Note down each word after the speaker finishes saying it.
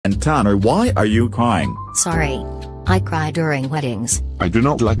Tanner, why are you crying? Sorry. I cry during weddings. I do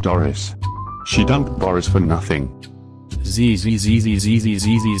not like Doris. She dumped Boris for nothing. Z Z Z Z Z Z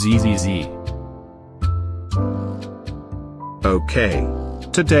Z Z Z Z Z. Okay.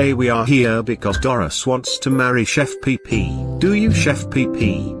 Today we are here because Doris wants to marry Chef PP. Do you, Chef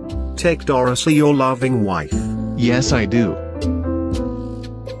PP? Take Doris as your loving wife? Yes, I do.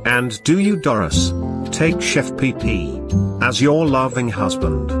 And do you, Doris, take Chef PP as your loving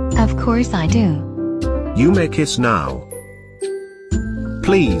husband? Of course I do. You may kiss now.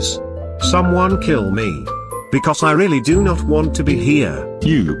 Please, someone kill me. Because I really do not want to be here.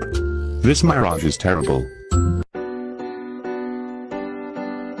 Yup. This marriage is terrible.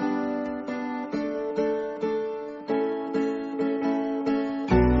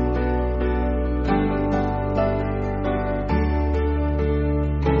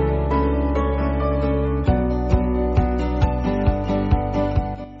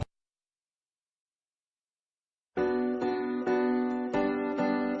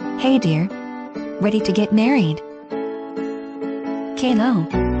 Hey dear. Ready to get married? Kalo.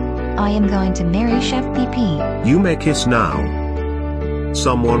 I am going to marry Chef PP. You may kiss now.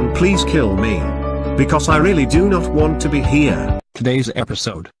 Someone please kill me. Because I really do not want to be here. Today's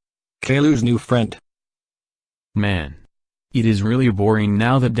episode. Kalu's new friend. Man. It is really boring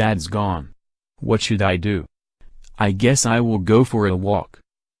now that Dad's gone. What should I do? I guess I will go for a walk.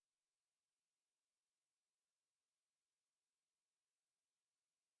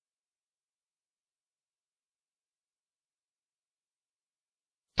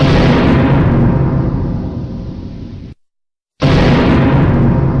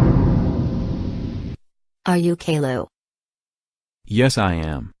 Are you Kalo? Yes, I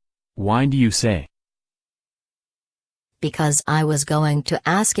am. Why do you say? Because I was going to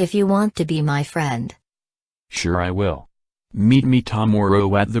ask if you want to be my friend. Sure I will. Meet me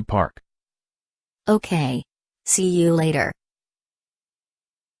tomorrow at the park. Okay. See you later.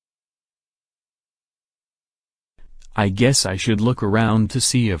 I guess I should look around to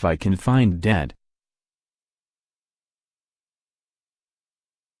see if I can find Dad.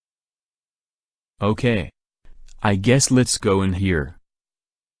 Okay. I guess let's go in here.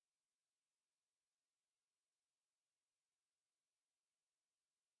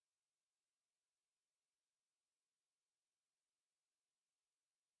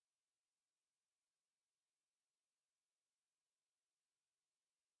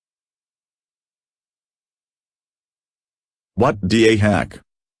 What the heck?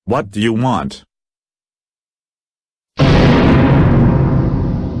 What do you want?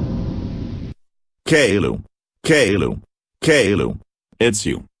 Kalu, it's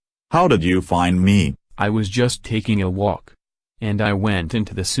you. How did you find me? I was just taking a walk. And I went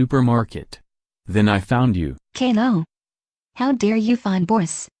into the supermarket. Then I found you. Kalo. How dare you find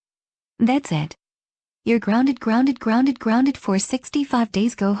Boris? That's it. You're grounded for 65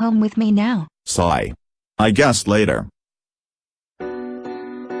 days. Go home with me now. Sigh. I guess later.